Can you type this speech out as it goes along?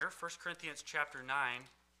here, 1 Corinthians chapter 9,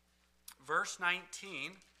 verse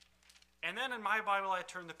 19. And then in my Bible, I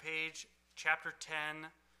turn the page, chapter 10,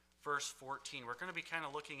 verse 14. We're going to be kind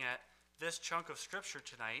of looking at this chunk of Scripture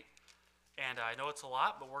tonight. And I know it's a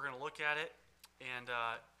lot, but we're going to look at it. And,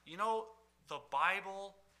 the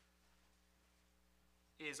Bible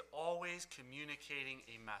is always communicating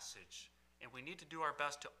a message. And we need to do our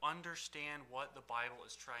best to understand what the Bible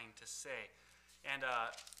is trying to say. And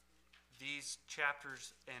these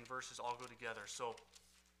chapters and verses all go together. So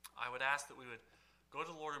I would ask that we would go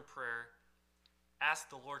to the Lord in prayer, ask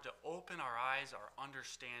the Lord to open our eyes, our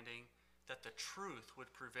understanding, that the truth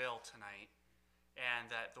would prevail tonight,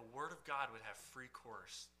 and that the Word of God would have free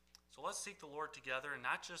course. So let's seek the Lord together, and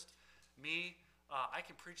not just me. I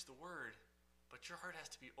can preach the Word, but your heart has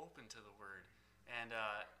to be open to the Word. And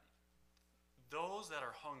those that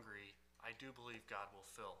are hungry, I do believe God will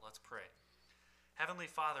fill. Let's pray. Heavenly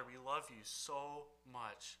Father, we love you so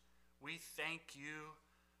much. We thank you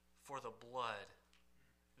for the blood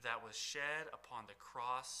that was shed upon the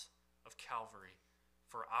cross of Calvary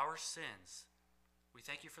for our sins. We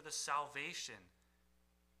thank you for the salvation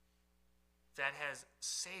that has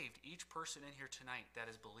saved each person in here tonight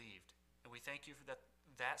that has believed. And we thank you for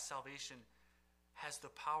that salvation has the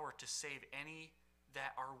power to save any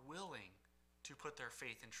that are willing to put their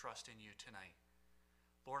faith and trust in you tonight.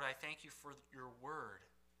 Lord, I thank you for your word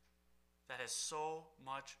that has so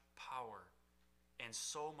much power and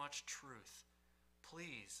so much truth.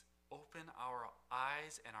 Please open our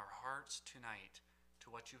eyes and our hearts tonight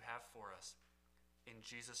to what you have for us. In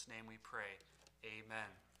Jesus' name we pray.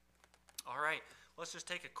 Amen. All right, let's just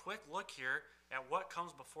take a quick look here at what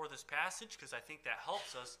comes before this passage, because I think that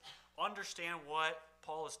helps us understand what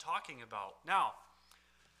Paul is talking about. Now,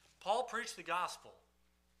 Paul preached the gospel.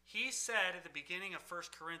 He said at the beginning of 1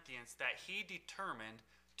 Corinthians that he determined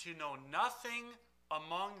to know nothing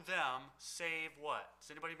among them save what?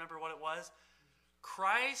 Does anybody remember what it was?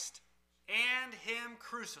 Christ and him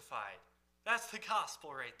crucified. That's the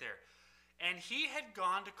gospel right there. And he had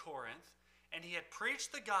gone to Corinth, and he had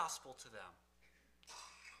preached the gospel to them.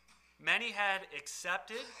 Many had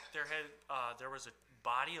accepted. There was a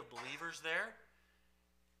body of believers there.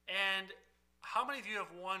 And how many of you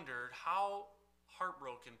have wondered how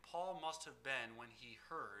heartbroken Paul must have been when he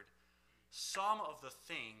heard some of the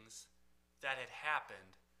things that had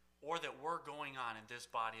happened or that were going on in this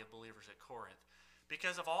body of believers at Corinth?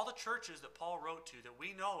 Because of all the churches that Paul wrote to that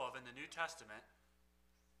we know of in the New Testament,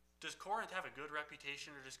 does Corinth have a good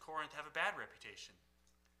reputation or does Corinth have a bad reputation?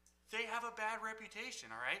 They have a bad reputation,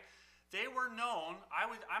 all right? They were known,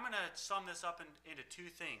 I'm going to sum this up into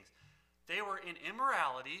two things. They were in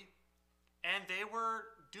immorality, and they were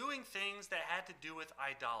doing things that had to do with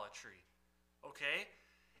idolatry, okay?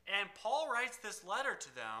 And Paul writes this letter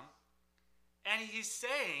to them, and he's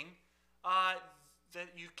saying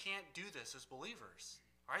that you can't do this as believers,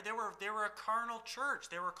 all right? They were a carnal church.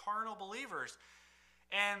 They were carnal believers.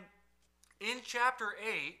 And in chapter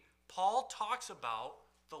 8, Paul talks about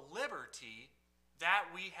the liberty that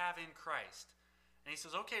we have in Christ. And he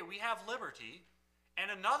says, okay, we have liberty,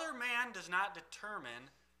 and another man does not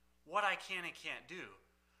determine what I can and can't do.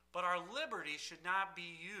 But our liberty should not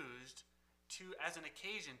be used as an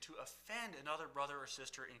occasion to offend another brother or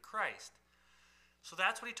sister in Christ. So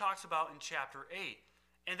that's what he talks about in chapter 8.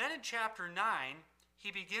 And then in chapter 9,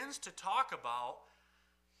 he begins to talk about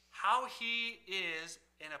how he is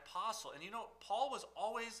an apostle. And Paul was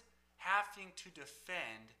always having to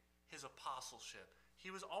defend his apostleship.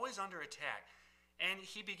 He was always under attack. And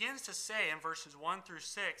he begins to say in verses 1 through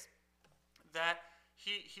 6 that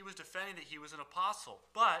he was defending that he was an apostle.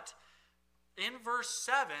 But in verse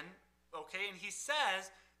 7, okay, and he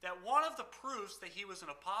says that one of the proofs that he was an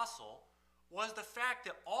apostle was the fact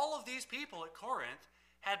that all of these people at Corinth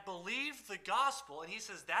had believed the gospel, and he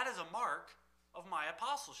says that is a mark of my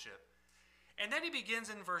apostleship. And then he begins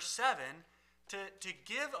in verse 7 to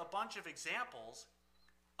give a bunch of examples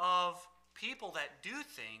of people that do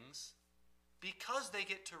things because they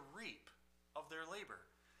get to reap of their labor.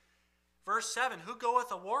 Verse 7, who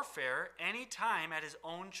goeth a warfare any time at his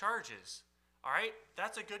own charges? All right,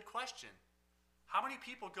 that's a good question. How many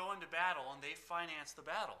people go into battle and they finance the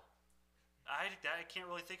battle? I can't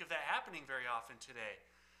really think of that happening very often today.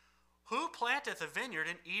 Who planteth a vineyard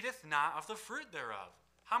and eateth not of the fruit thereof?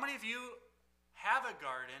 How many of you have a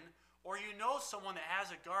garden, or you know someone that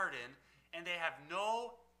has a garden and they have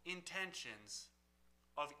no intentions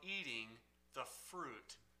of eating the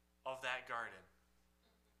fruit of that garden?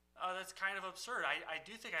 That's kind of absurd. I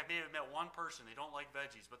do think I may have met one person. They don't like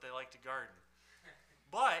veggies, but they like to garden.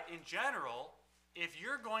 But in general, if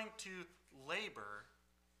you're going to labor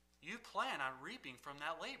you plan on reaping from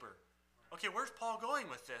that labor. Okay, where's Paul going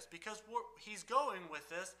with this? Because he's going with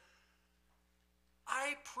this,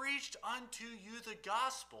 I preached unto you the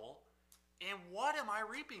gospel, and what am I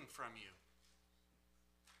reaping from you?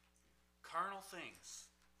 Carnal things.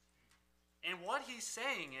 And what he's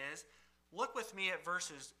saying is, look with me at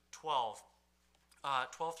verses 12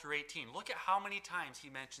 through 18. Look at how many times he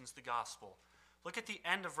mentions the gospel. Look at the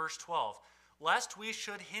end of verse 12. Lest we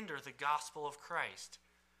should hinder the gospel of Christ.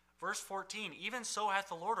 Verse 14, even so hath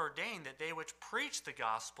the Lord ordained that they which preach the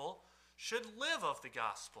gospel should live of the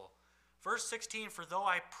gospel. Verse 16, for though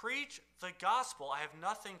I preach the gospel, I have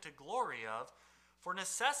nothing to glory of, for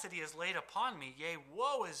necessity is laid upon me, yea,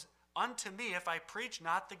 woe is unto me if I preach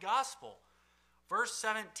not the gospel. Verse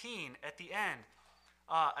 17, at the end,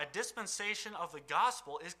 a dispensation of the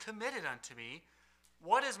gospel is committed unto me.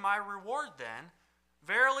 What is my reward then?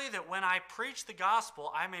 Verily, that when I preach the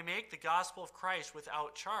gospel, I may make the gospel of Christ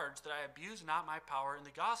without charge, that I abuse not my power in the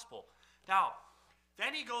gospel. Now,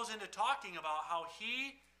 then he goes into talking about how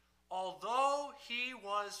he, although he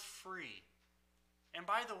was free, and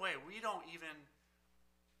by the way, we don't even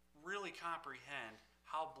really comprehend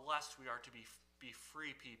how blessed we are to be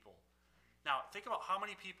free people. Now, think about how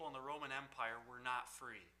many people in the Roman Empire were not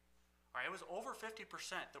free. All right, it was over 50%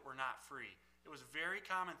 that were not free. It was a very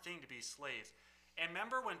common thing to be slaves. And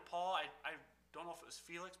remember when Paul, I don't know if it was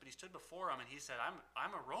Felix, but he stood before him and he said,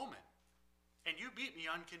 I'm a Roman, and you beat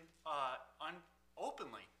me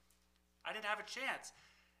openly. I didn't have a chance.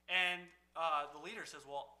 And the leader says,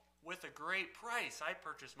 well, with a great price, I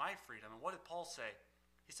purchased my freedom. And what did Paul say?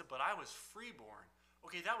 He said, but I was freeborn.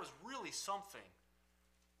 Okay, that was really something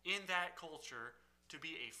in that culture to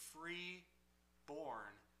be a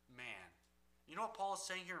freeborn man. You know what Paul is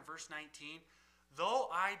saying here in verse 19? Though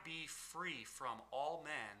I be free from all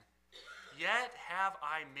men, yet have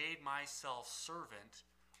I made myself servant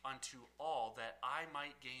unto all, that I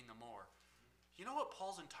might gain the more. You know what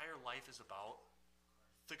Paul's entire life is about?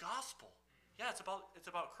 The gospel. Yeah, it's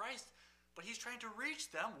about Christ, but he's trying to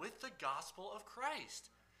reach them with the gospel of Christ.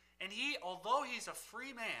 And he, although he's a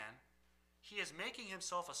free man, he is making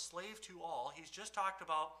himself a slave to all. He's just talked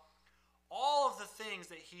about all of the things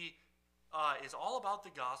that he is all about the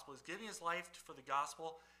gospel, is giving his life for the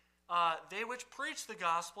gospel. They which preach the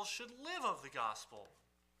gospel should live of the gospel.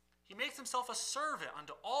 He makes himself a servant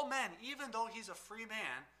unto all men, even though he's a free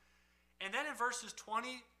man. And then in verses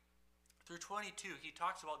 20 through 22, he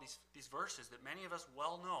talks about these verses that many of us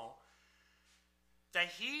well know, that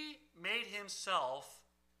he made himself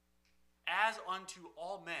as unto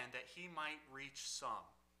all men, that he might reach some.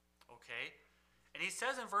 Okay? And he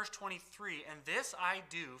says in verse 23, and this I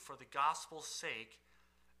do for the gospel's sake,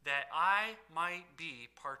 that I might be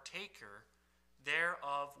partaker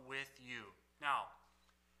thereof with you. Now,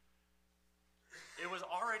 it was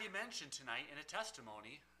already mentioned tonight in a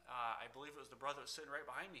testimony, I believe it was the brother that's sitting right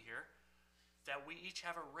behind me here, that we each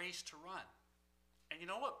have a race to run. And you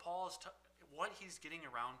know what Paul is, what he's getting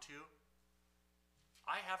around to?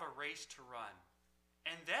 I have a race to run.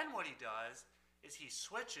 And then what he does is he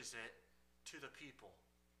switches it to the people.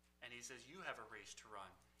 And he says, you have a race to run.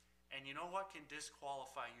 And you know what can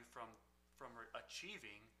disqualify you from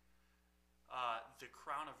achieving the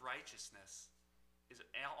crown of righteousness? Is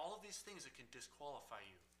all of these things that can disqualify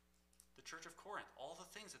you. The Church of Corinth, all the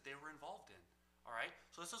things that they were involved in. All right?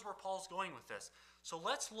 So this is where Paul's going with this. So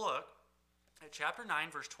let's look at chapter 9,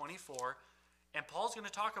 verse 24. And Paul's going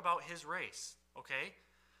to talk about his race. Okay?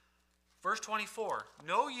 Verse 24.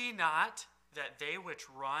 Know ye not that they which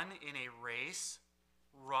run in a race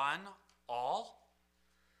run all,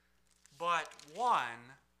 but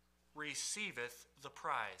one receiveth the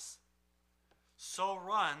prize. So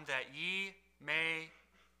run that ye may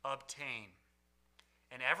obtain.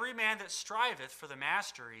 And every man that striveth for the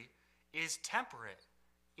mastery is temperate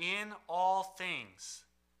in all things.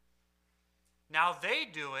 Now they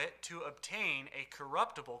do it to obtain a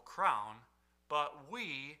corruptible crown, but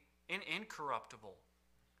we an incorruptible.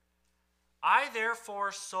 I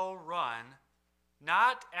therefore so run,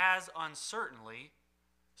 not as uncertainly,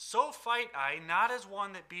 so fight I not as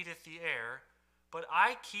one that beateth the air, but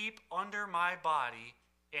I keep under my body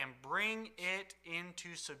and bring it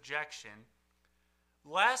into subjection,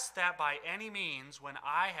 lest that by any means, when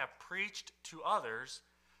I have preached to others,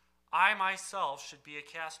 I myself should be a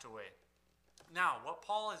castaway. Now, what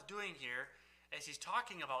Paul is doing here is he's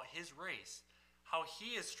talking about his race, how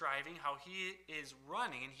he is striving, how he is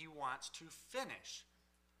running, and he wants to finish.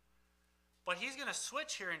 But he's going to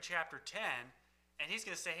switch here in chapter 10, and he's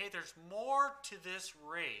going to say, hey, there's more to this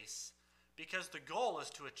race, because the goal is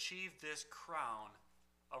to achieve this crown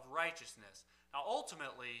of righteousness. Now,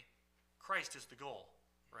 ultimately, Christ is the goal.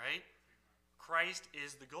 right? Christ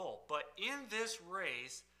is the goal. But in this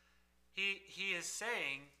race, he is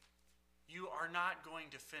saying, you are not going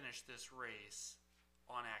to finish this race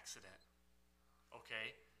on accident.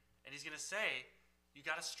 Okay? And he's going to say, you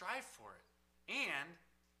got to strive for it. And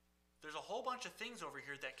there's a whole bunch of things over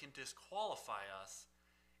here that can disqualify us.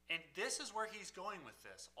 And this is where he's going with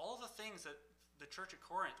this. All of the things that the church at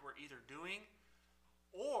Corinth were either doing,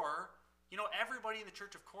 or, everybody in the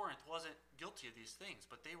church of Corinth wasn't guilty of these things,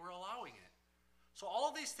 but they were allowing it. So all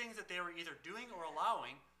of these things that they were either doing or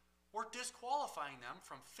allowing were disqualifying them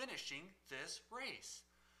from finishing this race.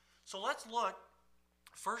 So let's look,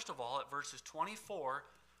 first of all, at verses 24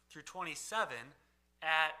 through 27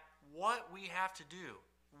 at what we have to do.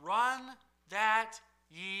 Run that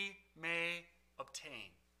ye may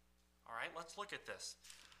obtain. All right, let's look at this.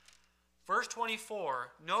 Verse 24,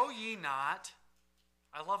 know ye not,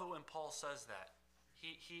 I love it when Paul says that.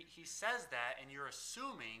 He says that, and you're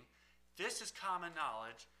assuming this is common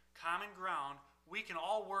knowledge, common ground. We can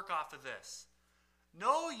all work off of this.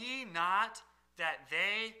 Know ye not that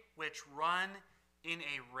they which run in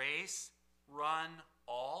a race run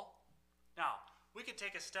all? Now, we could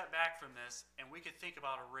take a step back from this, and we could think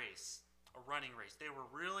about a race, a running race. They were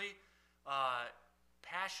really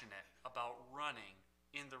passionate about running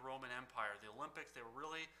in the Roman Empire. The Olympics, that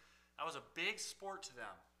was a big sport to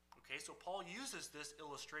them. Okay, so Paul uses this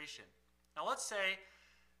illustration. Now let's say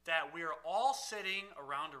that we are all sitting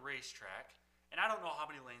around a racetrack, and I don't know how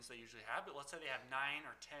many lanes they usually have, but let's say they have 9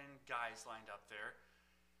 or 10 guys lined up there,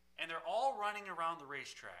 and they're all running around the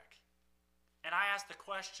racetrack. And I ask the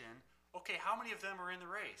question, okay, how many of them are in the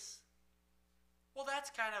race? Well, that's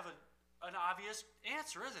kind of an obvious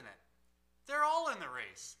answer, isn't it? They're all in the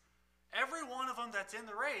race. Every one of them that's in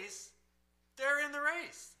the race, they're in the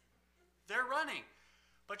race. They're running.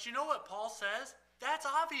 But you know what Paul says? That's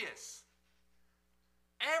obvious.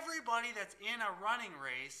 Everybody that's in a running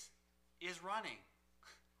race is running,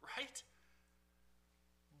 right?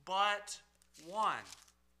 But one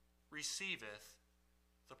receiveth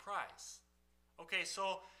the prize. Okay,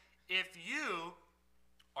 so if you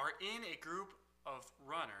are in a group of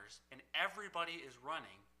runners and everybody is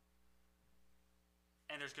running,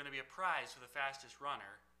 and there's going to be a prize for the fastest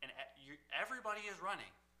runner, and everybody is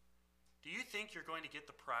running, do you think you're going to get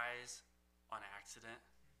the prize on accident?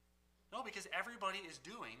 No, because everybody is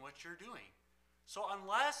doing what you're doing. So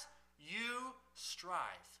unless you strive,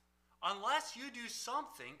 unless you do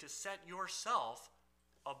something to set yourself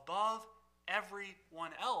above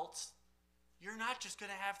everyone else, you're not just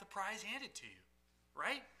going to have the prize handed to you,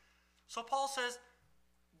 right? So Paul says,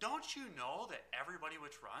 don't you know that everybody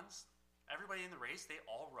which runs, everybody in the race, they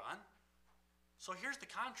all run? So here's the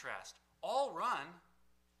contrast. All run,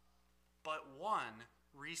 but one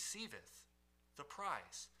receiveth the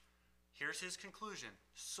prize. Here's his conclusion.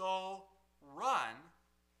 So run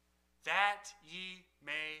that ye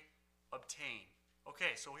may obtain.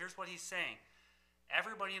 Okay, so here's what he's saying.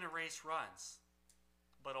 Everybody in a race runs,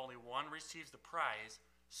 but only one receives the prize.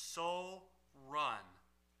 So run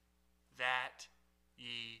that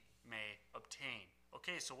ye may obtain.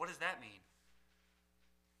 Okay, so what does that mean?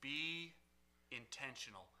 Be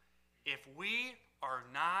intentional. If we are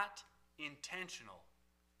not intentional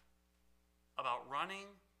about running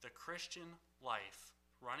the Christian life,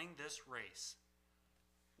 running this race,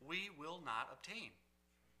 we will not obtain.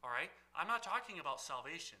 All right? I'm not talking about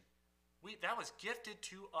salvation. That was gifted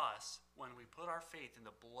to us when we put our faith in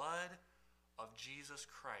the blood of Jesus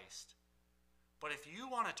Christ. But if you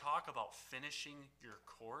want to talk about finishing your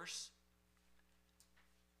course,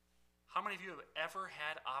 how many of you have ever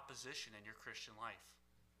had opposition in your Christian life?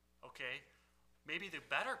 Okay? Maybe the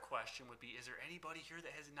better question would be, is there anybody here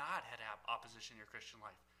that has not had opposition in your Christian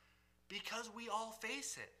life? Because we all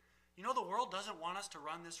face it. You know, the world doesn't want us to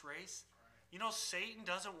run this race. You know, Satan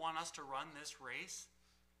doesn't want us to run this race.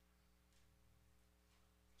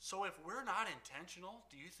 So if we're not intentional,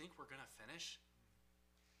 do you think we're going to finish?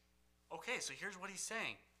 Okay, so here's what he's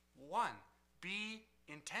saying. 1, be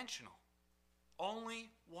intentional. Only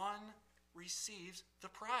one receives the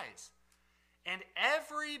prize. And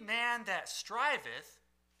every man that striveth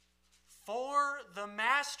for the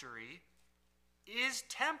mastery is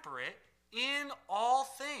temperate in all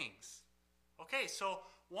things. Okay, so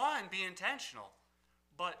 1, be intentional.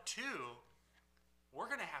 But 2, we're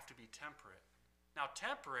going to have to be temperate. Now,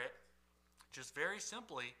 temperate, just very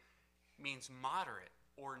simply, means moderate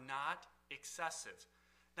or not excessive.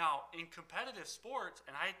 Now, in competitive sports,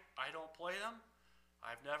 and I don't play them,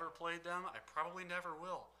 I've never played them, I probably never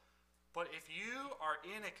will. But if you are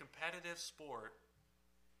in a competitive sport,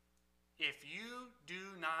 if you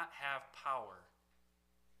do not have power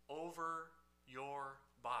over your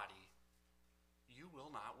body, you will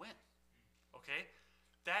not win. Okay?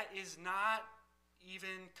 That is not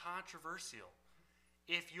even controversial.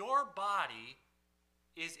 If your body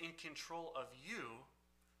is in control of you,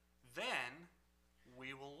 then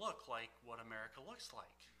we will look like what America looks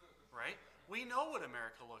like, right? We know what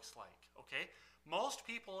America looks like, okay? Most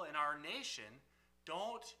people in our nation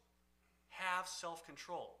don't have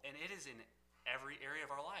self-control, and it is in every area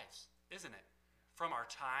of our lives, isn't it? From our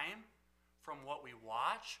time, from what we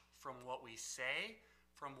watch, from what we say,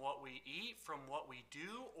 from what we eat, from what we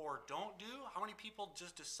do or don't do. How many people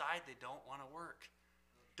just decide they don't want to work?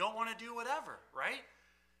 Don't want to do whatever, right?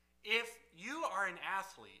 If you are an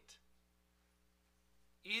athlete,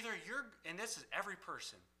 either you're, and this is every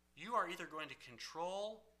person, you are either going to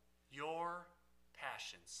control your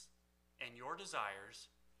passions and your desires,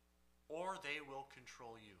 or they will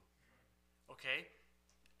control you. Okay?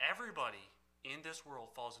 Everybody in this world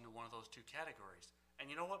falls into one of those two categories. And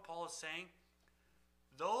you know what Paul is saying?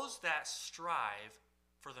 Those that strive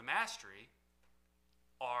for the mastery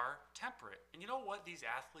are temperate. And you know what these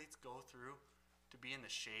athletes go through to be in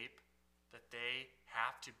the shape that they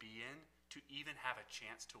have to be in to even have a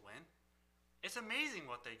chance to win? It's amazing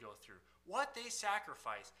what they go through, what they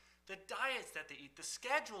sacrifice, the diets that they eat, the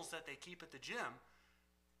schedules that they keep at the gym.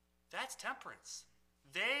 That's temperance.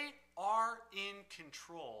 They are in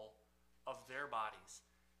control of their bodies,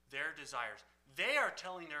 their desires. They are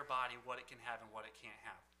telling their body what it can have and what it can't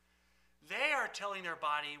have. They are telling their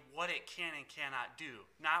body what it can and cannot do,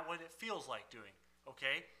 not what it feels like doing,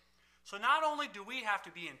 okay? So not only do we have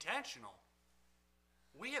to be intentional,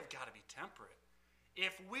 we have got to be temperate.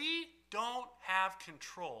 If we don't have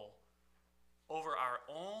control over our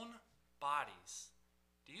own bodies,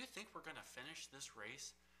 do you think we're going to finish this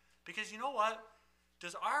race? Because you know what?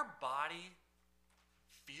 Does our body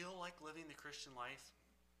feel like living the Christian life?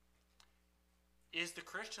 Is the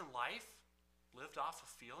Christian life lived off of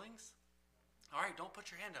feelings? All right, don't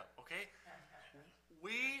put your hand up, okay?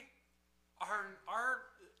 We are,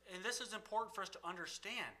 and this is important for us to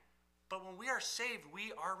understand, but when we are saved,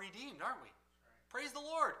 we are redeemed, aren't we? Right. Praise the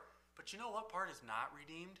Lord. But you know what part is not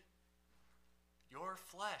redeemed? Your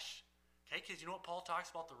flesh. Okay, because you know what Paul talks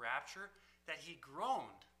about the rapture? That he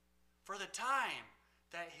groaned for the time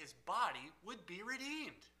that his body would be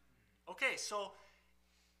redeemed. Okay, so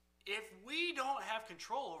if we don't have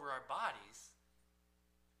control over our bodies,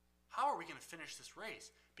 how are we going to finish this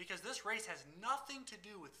race? Because this race has nothing to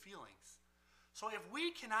do with feelings. So if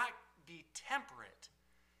we cannot be temperate,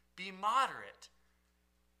 be moderate,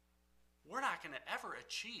 we're not going to ever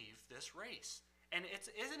achieve this race. And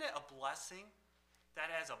isn't it a blessing that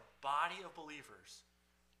as a body of believers,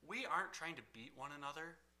 we aren't trying to beat one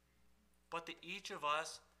another, but that each of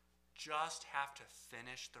us just have to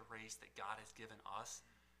finish the race that God has given us.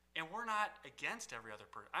 And we're not against every other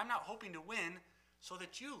person. I'm not hoping to win so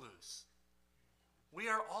that you lose. We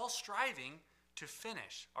are all striving to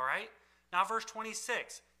finish, all right? Now verse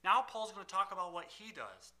 26. Now Paul's going to talk about what he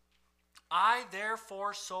does. I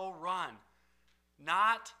therefore so run,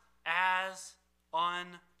 not as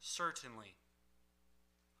uncertainly.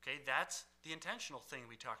 Okay, that's the intentional thing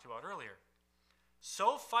we talked about earlier.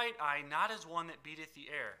 So fight I, not as one that beateth the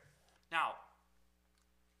air. Now,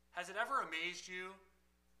 has it ever amazed you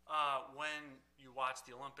when you watch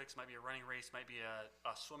the Olympics, might be a running race, might be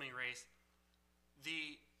a swimming race,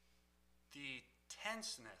 the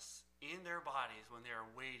tenseness in their bodies when they are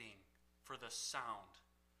waiting for the sound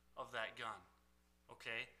of that gun,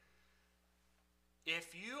 okay?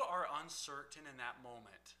 If you are uncertain in that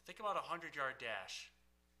moment, think about a 100-yard dash.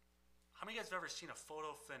 How many of you guys have ever seen a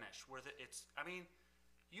photo finish where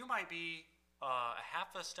you might be a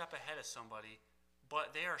half a step ahead of somebody,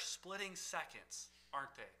 but they are splitting seconds,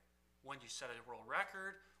 aren't they? When you set a world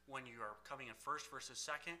record, when you are coming in first versus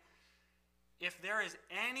second. If there is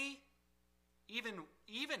any, even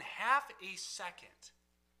half a second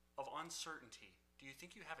of uncertainty, do you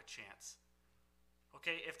think you have a chance?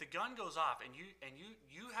 Okay, if the gun goes off and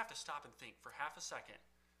you have to stop and think for half a second,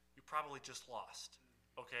 you probably just lost.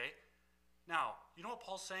 Okay? Now, you know what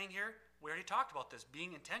Paul's saying here? We already talked about this,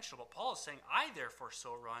 being intentional, but Paul is saying, I therefore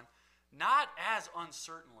so run, not as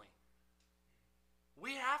uncertainly.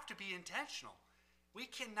 We have to be intentional. We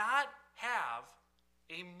cannot have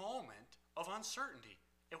a moment of uncertainty.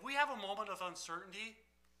 If we have a moment of uncertainty,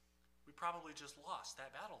 we probably just lost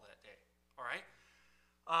that battle that day. All right?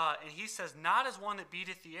 And he says, not as one that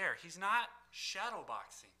beateth the air. He's not shadow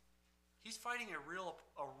boxing. He's fighting a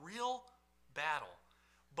real battle.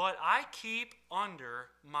 But I keep under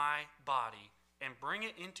my body and bring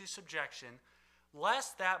it into subjection,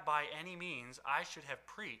 lest that by any means I should have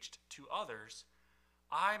preached to others,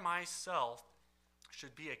 I myself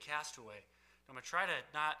should be a castaway. I'm going to try to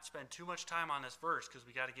not spend too much time on this verse because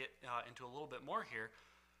we got to get into a little bit more here.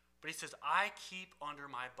 But he says, I keep under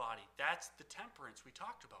my body. That's the temperance we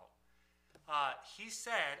talked about. He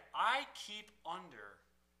said, I keep under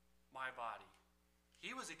my body.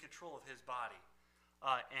 He was in control of his body.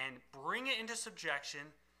 And bring it into subjection,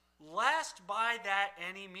 lest by that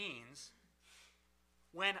any means,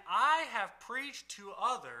 when I have preached to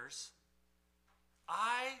others,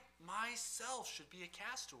 I myself should be a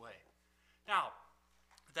castaway. Now,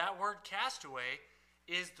 that word castaway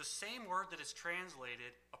is the same word that is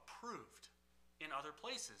translated approved in other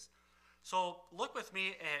places. So look with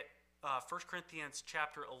me at 1 Corinthians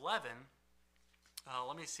chapter 11.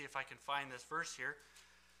 Let me see if I can find this verse here.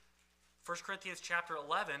 1 Corinthians chapter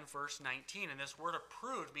 11, verse 19. And this word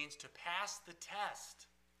approved means to pass the test.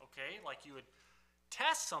 Okay? Like you would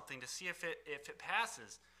test something to see if it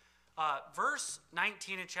passes. Verse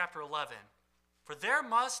 19 in chapter 11. For there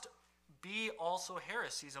must be also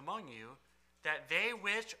heresies among you, that they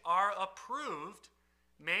which are approved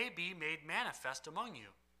may be made manifest among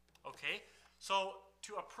you. Okay? So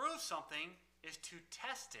to approve something is to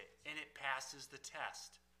test it, and it passes the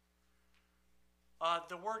test.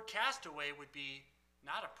 The word castaway would be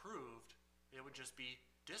not approved. It would just be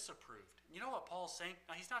disapproved. You know what Paul's saying?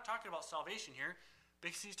 Now, he's not talking about salvation here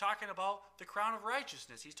because he's talking about the crown of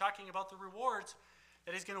righteousness. He's talking about the rewards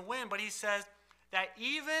that he's going to win. But he says that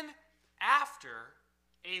even after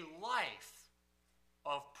a life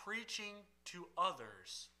of preaching to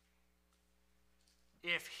others,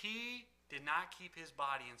 if he did not keep his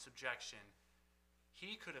body in subjection,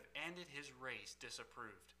 he could have ended his race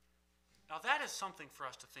disapproved. Now that is something for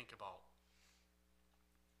us to think about.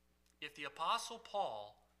 If the Apostle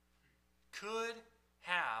Paul could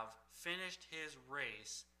have finished his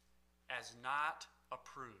race as not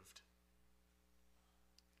approved,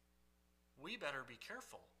 we better be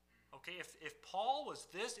careful. Okay, if Paul was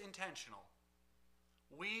this intentional,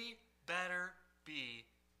 we better be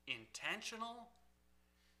intentional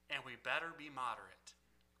and we better be moderate.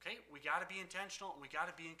 Okay, we got to be intentional and we got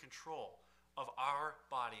to be in control of our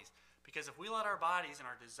bodies. Because if we let our bodies and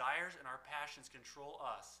our desires and our passions control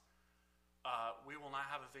us, we will not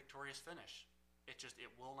have a victorious finish. It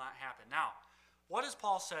will not happen. Now, what has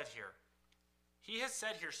Paul said here? He has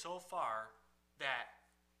said here so far that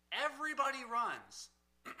everybody runs,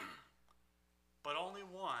 but only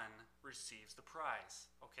one receives the prize.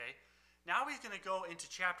 Okay? Now he's going to go into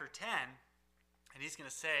chapter 10, and he's going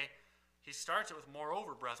to say, he starts it with,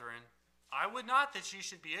 moreover, brethren, I would not that ye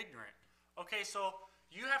should be ignorant. Okay, so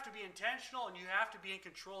you have to be intentional and you have to be in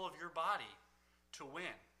control of your body to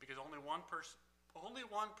win, because only one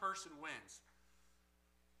person wins.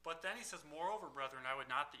 But then he says, moreover, brethren, I would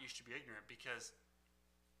not that you should be ignorant, because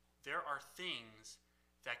there are things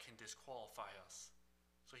that can disqualify us.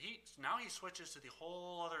 So now he switches to the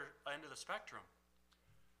whole other end of the spectrum.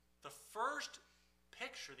 The first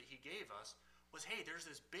picture that he gave us was, hey, there's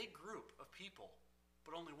this big group of people,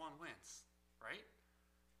 but only one wins, right?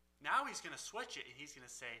 Now he's going to switch it, and he's going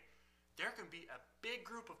to say, there can be a big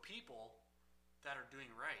group of people that are doing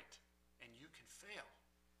right, and you can fail.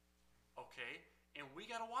 Okay? And we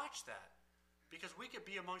got to watch that, because we could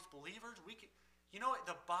be amongst believers.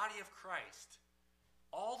 The body of Christ,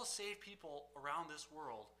 all the saved people around this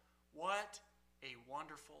world, what a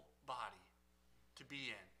wonderful body to be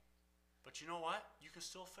in. But you know what? You can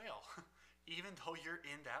still fail, even though you're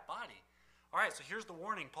in that body. All right, so here's the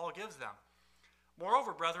warning Paul gives them.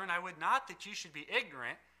 Moreover, brethren, I would not that you should be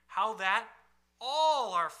ignorant how that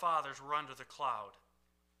all our fathers were under the cloud,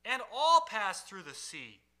 and all passed through the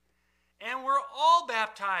sea, and were all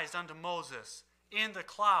baptized unto Moses in the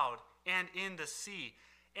cloud and in the sea,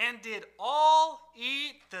 and did all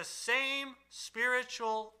eat the same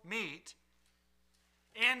spiritual meat,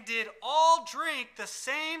 and did all drink the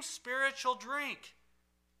same spiritual drink.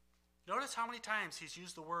 Notice how many times he's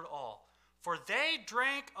used the word all. For they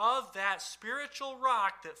drank of that spiritual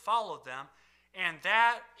rock that followed them, and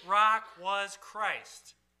that rock was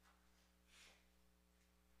Christ.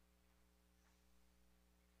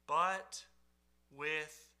 But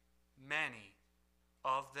with many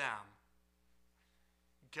of them,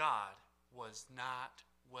 God was not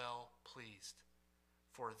well pleased,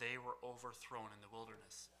 for they were overthrown in the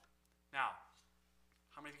wilderness. Now,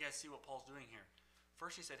 how many of you guys see what Paul's doing here?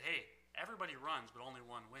 First he said, hey, everybody runs, but only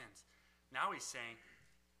one wins. Now he's saying,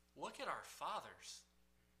 look at our fathers.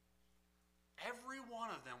 Every one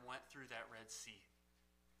of them went through that Red Sea.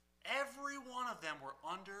 Every one of them were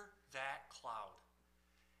under that cloud.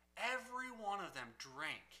 Every one of them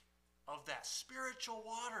drank of that spiritual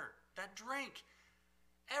water, that drink.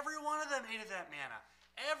 Every one of them ate of that manna.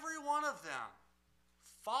 Every one of them.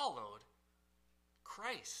 followed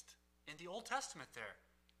Christ in the Old Testament there.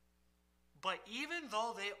 But even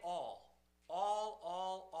though they all,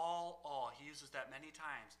 he uses that many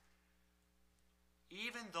times,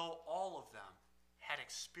 even though all of them had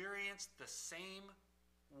experienced the same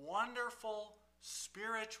wonderful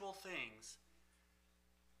spiritual things,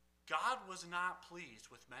 God was not pleased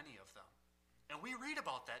with many of them. And we read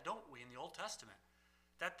about that, don't we, in the Old Testament?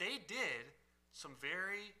 That they did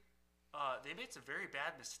they made some very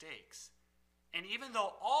bad mistakes. And even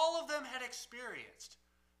though all of them had experienced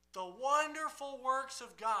the wonderful works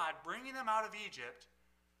of God bringing them out of Egypt,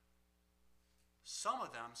 some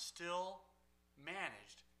of them still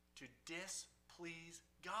managed to displease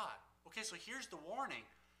God. Okay, so here's the warning.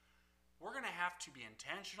 We're going to have to be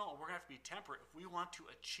intentional and we're going to have to be temperate if we want to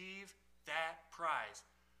achieve that prize.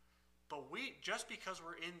 But just because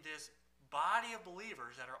we're in this body of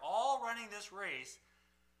believers that are all running this race,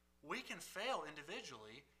 we can fail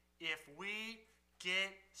individually if we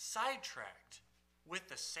get sidetracked with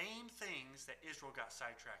the same things that Israel got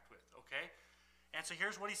sidetracked with, okay? And so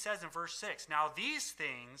here's what he says in verse 6. Now these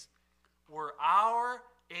things were our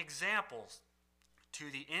examples to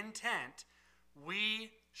the intent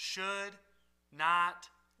we should not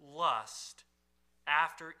lust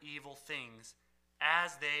after evil things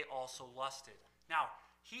as they also lusted. Now,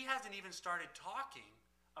 he hasn't even started talking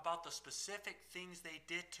about the specific things they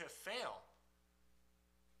did to fail.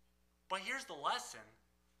 But here's the lesson.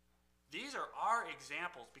 These are our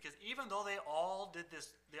examples, because even though they all did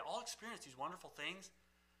this, they all experienced these wonderful things,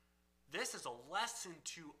 this is a lesson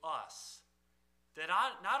to us that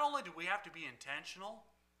not only do we have to be intentional,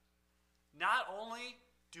 not only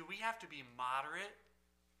do we have to be moderate,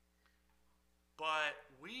 but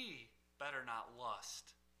we better not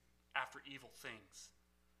lust after evil things.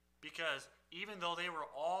 Because even though they were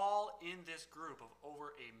all in this group of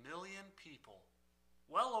over 1 million people,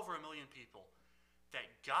 well over 1 million people, that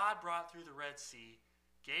God brought through the Red Sea,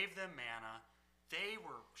 gave them manna, they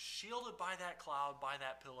were shielded by that cloud, by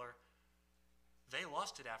that pillar, they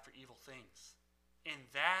lusted after evil things. And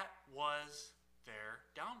that was their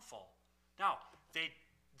downfall. Now, they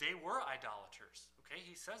were idolaters. Okay,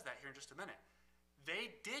 he says that here in just a minute.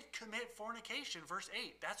 They did commit fornication, verse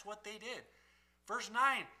 8. That's what they did. Verse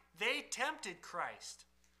 9, they tempted Christ.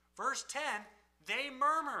 Verse 10, they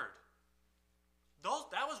murmured.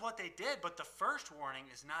 That was what they did, but the first warning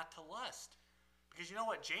is not to lust. Because you know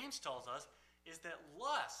what James tells us is that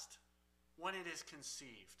lust, when it is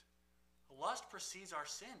conceived, lust precedes our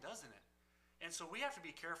sin, doesn't it? And so we have to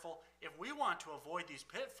be careful. If we want to avoid these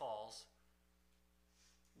pitfalls,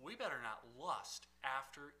 we better not lust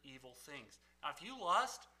after evil things. Now, if you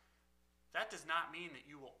lust, that does not mean that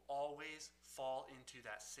you will always fall into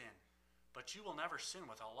that sin. But you will never sin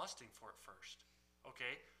without lusting for it first.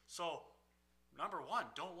 Okay? So, number one,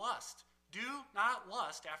 don't lust. Do not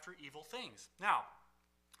lust after evil things. Now,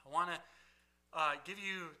 I want to give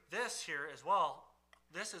you this here as well.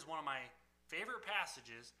 This is one of my favorite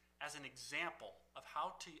passages as an example of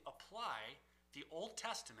how to apply the Old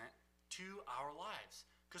Testament to our lives.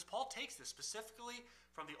 Because Paul takes this specifically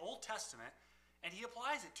from the Old Testament and he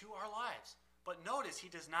applies it to our lives. But notice he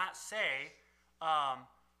does not say,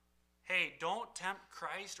 hey, don't tempt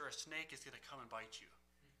Christ or a snake is going to come and bite you.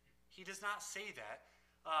 He does not say that.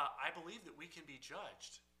 I believe that we can be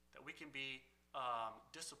judged, that we can be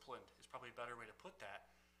disciplined is probably a better way to put that.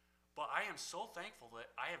 But I am so thankful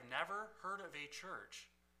that I have never heard of a church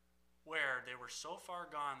where they were so far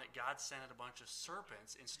gone that God sent a bunch of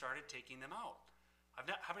serpents and started taking them out.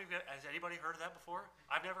 Has anybody heard of that before?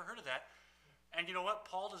 I've never heard of that. And you know what?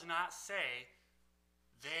 Paul does not say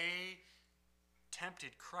they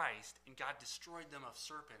tempted Christ and God destroyed them of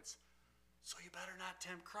serpents. So you better not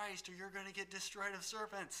tempt Christ or you're going to get destroyed of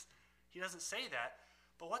serpents. He doesn't say that.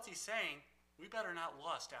 But what's he saying? We better not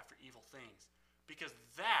lust after evil things. Because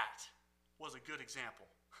that was a good example.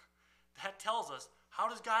 That tells us, how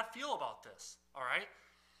does God feel about this? All right?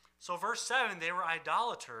 So verse 7, they were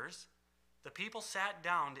idolaters. The people sat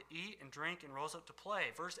down to eat and drink and rose up to play.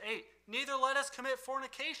 Verse 8, neither let us commit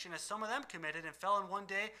fornication, as some of them committed and fell in one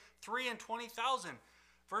day 23,000.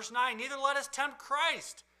 Verse 9, neither let us tempt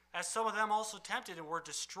Christ, as some of them also tempted and were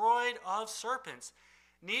destroyed of serpents.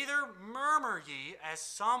 Neither murmur ye, as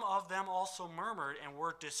some of them also murmured and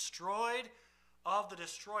were destroyed of the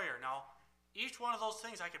destroyer. Now, each one of those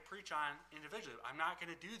things I could preach on individually. I'm not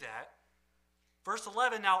going to do that. Verse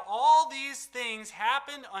 11, now all these things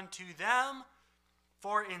happened unto them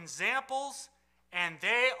for examples, and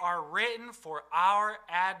they are written for our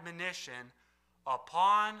admonition,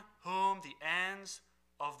 upon whom the ends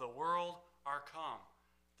of the world are come.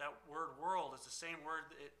 that word world is the same word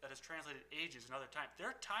that is translated ages in other time.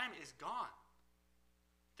 Their time is gone.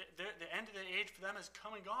 The end of the age for them is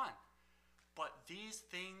come and gone. But these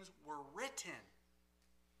things were written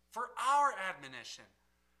for our admonition.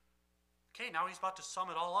 Okay, now he's about to sum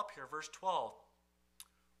it all up here. Verse 12.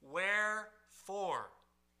 Wherefore,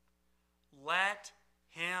 let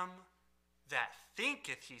him that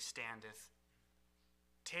thinketh he standeth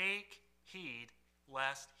take heed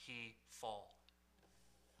lest he fall.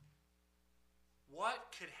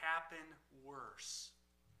 What could happen worse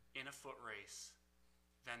in a foot race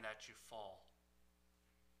than that you fall?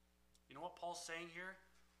 You know what Paul's saying here?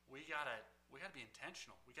 We gotta be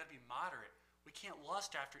intentional. We gotta be moderate. We can't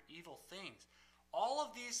lust after evil things. All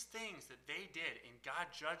of these things that they did, and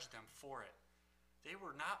God judged them for it, they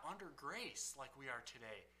were not under grace like we are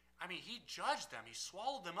today. I mean, he judged them. He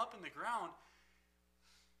swallowed them up in the ground.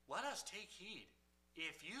 Let us take heed.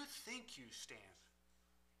 If you think you stand,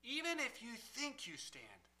 even if you think you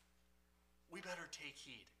stand, we better take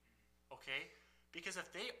heed, okay? Because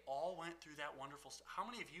if they all went through that wonderful stuff, how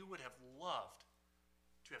many of you would have loved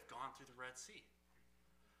to have gone through the Red Sea?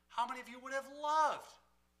 How many of you would have loved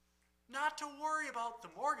not to worry about the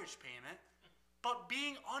mortgage payment, but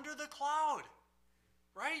being under the cloud,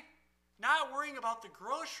 right? Not worrying about the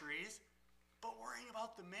groceries, but worrying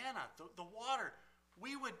about the manna, the water.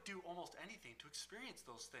 We would do almost anything to experience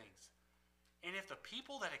those things. And if the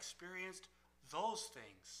people that experienced those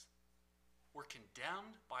things were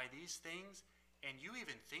condemned by these things, and you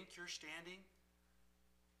even think you're standing,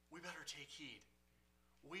 we better take heed.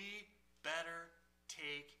 We better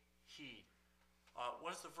take heed.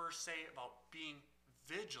 What does the verse say about being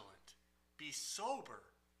vigilant? Be sober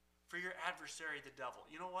for your adversary, the devil.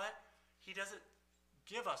 You know what? He doesn't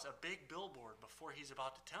give us a big billboard before he's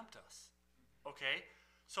about to tempt us. Okay?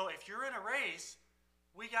 So if you're in a race,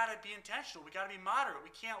 we got to be intentional. We got to be moderate.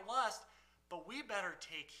 We can't lust, but we better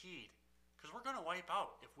take heed because we're going to wipe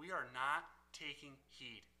out if we are not taking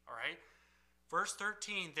heed. All right? Verse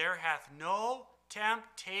 13, there hath no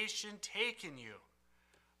temptation taken you,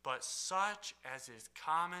 but such as is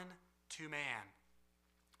common to man.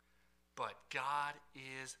 But God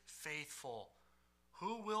is faithful,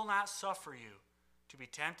 who will not suffer you to be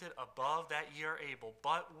tempted above that ye are able,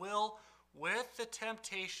 but will with the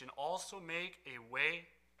temptation also make a way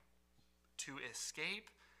to escape,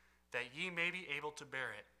 that ye may be able to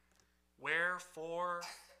bear it. Wherefore,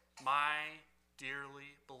 my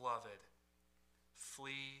dearly beloved,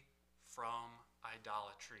 flee from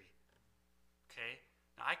idolatry. Okay?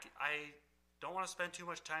 Now, I don't want to spend too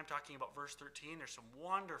much time talking about verse 13. There's some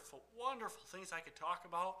wonderful, wonderful things I could talk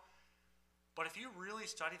about. But if you really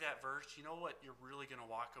study that verse, you know what you're really going to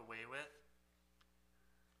walk away with?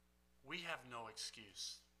 We have no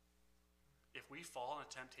excuse. If we fall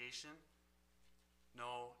into temptation,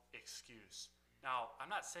 no excuse. Now, I'm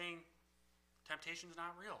not saying temptation is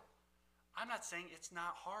not real. I'm not saying it's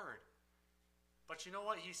not hard. But you know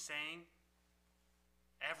what he's saying?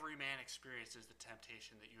 Every man experiences the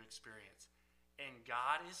temptation that you experience. And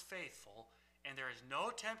God is faithful, and there is no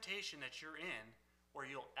temptation that you're in where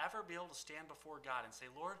you'll ever be able to stand before God and say,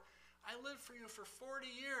 Lord, I lived for you for 40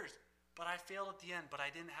 years, but I failed at the end, but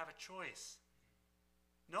I didn't have a choice.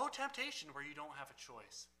 No temptation where you don't have a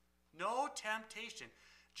choice. No temptation.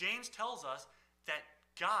 James tells us that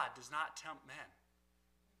God does not tempt men.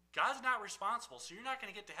 God's not responsible, so you're not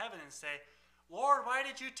going to get to heaven and say, Lord, why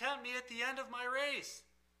did you tempt me at the end of my race?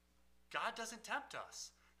 God doesn't tempt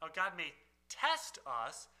us. Now, God may test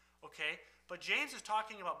us, okay, but James is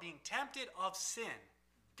talking about being tempted of sin.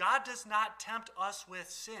 God does not tempt us with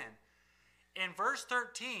sin. In verse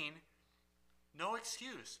 13, no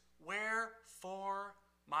excuse. Wherefore,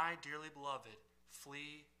 my dearly beloved,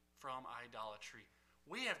 flee from idolatry.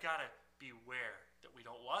 We have got to beware that we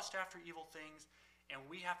don't lust after evil things, and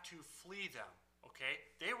we have to flee them, okay?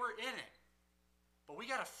 They were in it, but we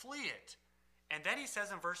got to flee it. And then he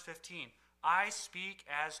says in verse 15, I speak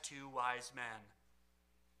as to wise men.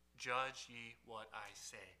 Judge ye what I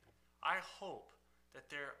say. I hope that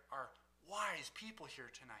there are wise people here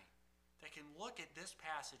tonight that can look at this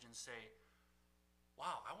passage and say,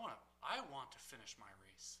 wow, I want to finish my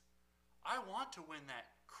race. I want to win that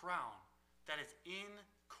crown that is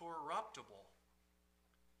incorruptible,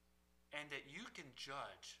 and that you can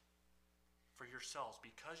judge for yourselves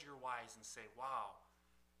because you're wise and say, wow,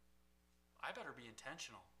 I better be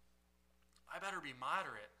intentional. I better be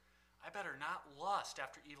moderate. I better not lust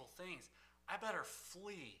after evil things. I better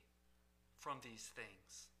flee from these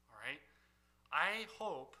things. All right? I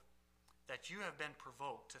hope that you have been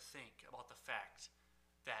provoked to think about the fact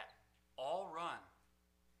that all run,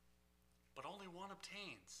 but only one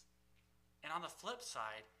obtains. And on the flip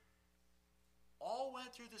side, all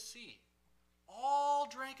went through the sea. All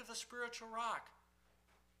drank of the spiritual rock.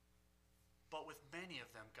 But with many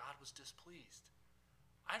of them, God was displeased.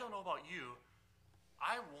 I don't know about you.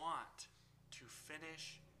 I want to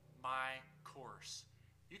finish my course.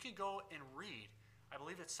 You can go and read. I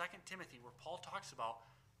believe it's 2 Timothy where Paul talks about,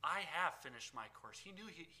 I have finished my course. He knew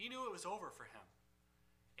it was over for him.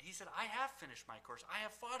 And he said, I have finished my course. I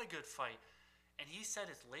have fought a good fight. And he said,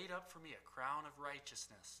 it's laid up for me a crown of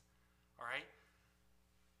righteousness. All right?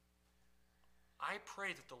 I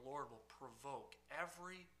pray that the Lord will provoke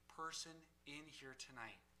every person in here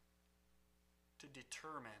tonight to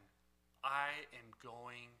determine, I am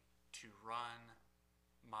going to run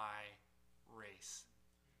my race.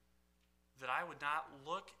 That I would not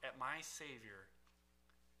look at my Savior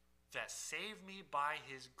that saved me by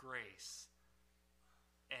his grace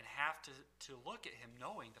and have to look at him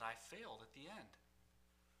knowing that I failed at the end.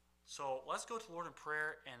 So let's go to the Lord in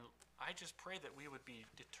prayer, and I just pray that we would be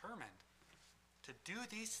determined to do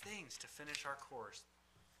these things to finish our course.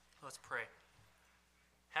 Let's pray.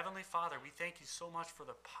 Heavenly Father, we thank you so much for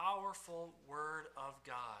the powerful Word of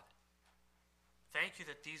God. Thank you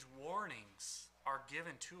that these warnings are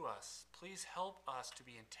given to us. Please help us to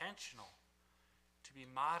be intentional, to be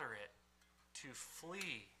moderate, to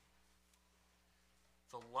flee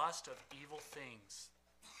the lust of evil things.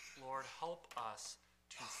 Lord, help us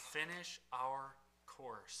to finish our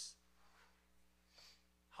course.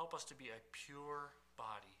 Help us to be a pure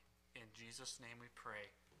body. In Jesus' name we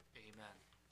pray. Amen.